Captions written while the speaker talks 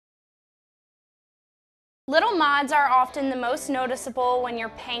Little mods are often the most noticeable when you're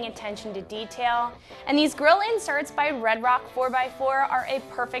paying attention to detail, and these grille inserts by RedRock 4x4 are a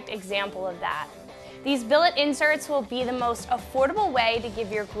perfect example of that. These billet inserts will be the most affordable way to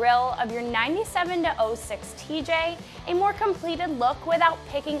give your grille of your 97 to 06 TJ a more completed look without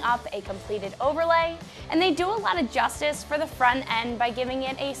picking up a completed overlay, and they do a lot of justice for the front end by giving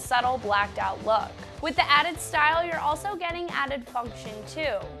it a subtle blacked out look. With the added style, you're also getting added function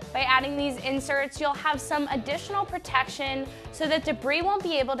too. By adding these inserts, you'll have some additional protection so that debris won't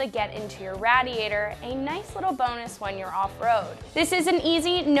be able to get into your radiator, a nice little bonus when you're off-road. This is an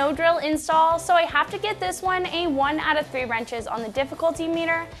easy, no drill install, so I have to get this one a 1 out of 3 wrenches on the difficulty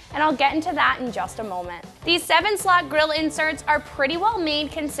meter, and I'll get into that in just a moment. These 7-slot grille inserts are pretty well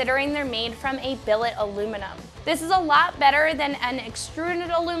made considering they're made from a billet aluminum. This is a lot better than an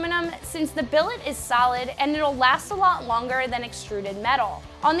extruded aluminum since the billet is solid and it'll last a lot longer than extruded metal.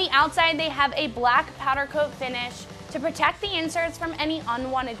 On the outside, they have a black powder coat finish to protect the inserts from any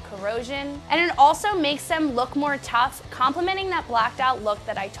unwanted corrosion, and it also makes them look more tough, complementing that blacked out look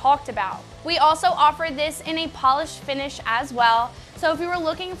that I talked about. We also offer this in a polished finish as well, so if you were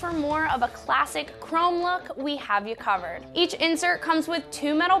looking for more of a classic chrome look, we have you covered. Each insert comes with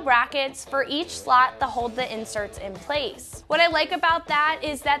 2 metal brackets for each slot to hold the inserts in place. What I like about that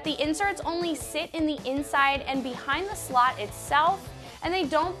is that the inserts only sit in the inside and behind the slot itself, and they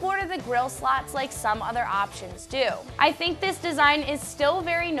don't border the grille slots like some other options do. I think this design is still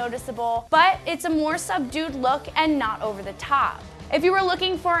very noticeable, but it's a more subdued look and not over the top. If you were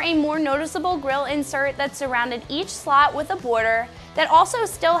looking for a more noticeable grille insert that surrounded each slot with a border that also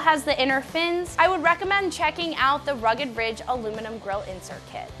still has the inner fins, I would recommend checking out the Rugged Ridge aluminum grille insert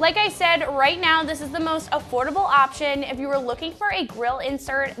kit. Like I said, right now this is the most affordable option if you were looking for a grille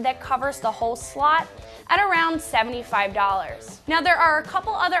insert that covers the whole slot at around $75. Now there are a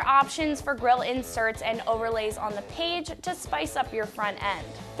couple other options for grille inserts and overlays on the page to spice up your front end.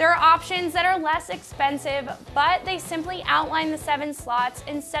 There are options that are less expensive, but they simply outline the 7 slots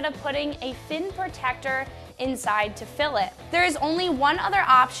instead of putting a fin protector inside to fill it. There is only one other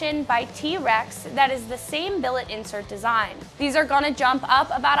option by T-Rex that is the same billet insert design. These are gonna jump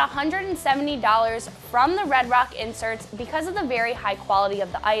up about $170 from the RedRock inserts because of the very high quality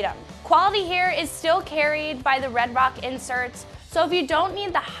of the item. Quality here is still carried by the RedRock inserts, so if you don't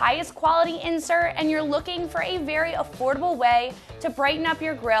need the highest quality insert and you're looking for a very affordable way to brighten up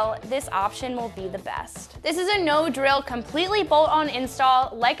your grille, this option will be the best. This is a no drill, completely bolt-on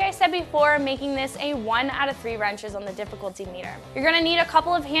install, like I said before, making this a 1 out of 3 wrenches on the difficulty meter. You're gonna need a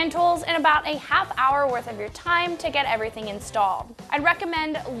couple of hand tools and about a half hour worth of your time to get everything installed. I'd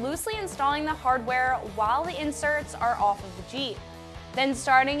recommend loosely installing the hardware while the inserts are off of the Jeep. Then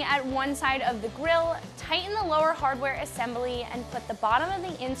starting at one side of the grille, tighten the lower hardware assembly and put the bottom of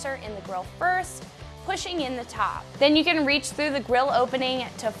the insert in the grille first, pushing in the top. Then you can reach through the grille opening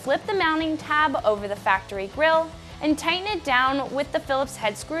to flip the mounting tab over the factory grille and tighten it down with the Phillips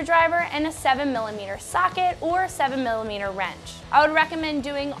head screwdriver and a 7mm socket or 7mm wrench. I would recommend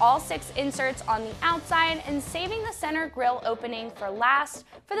doing all 6 inserts on the outside and saving the center grille opening for last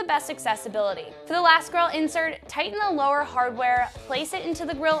for the best accessibility. For the last grille insert, tighten the lower hardware, place it into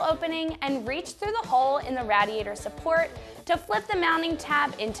the grille opening, and reach through the hole in the radiator support to flip the mounting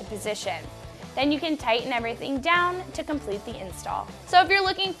tab into position. Then you can tighten everything down to complete the install. So if you're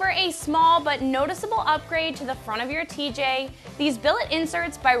looking for a small but noticeable upgrade to the front of your TJ, these billet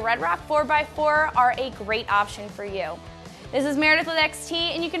inserts by RedRock 4x4 are a great option for you. This is Meredith with XT,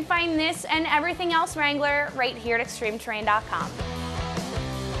 and you can find this and everything else Wrangler right here at ExtremeTerrain.com.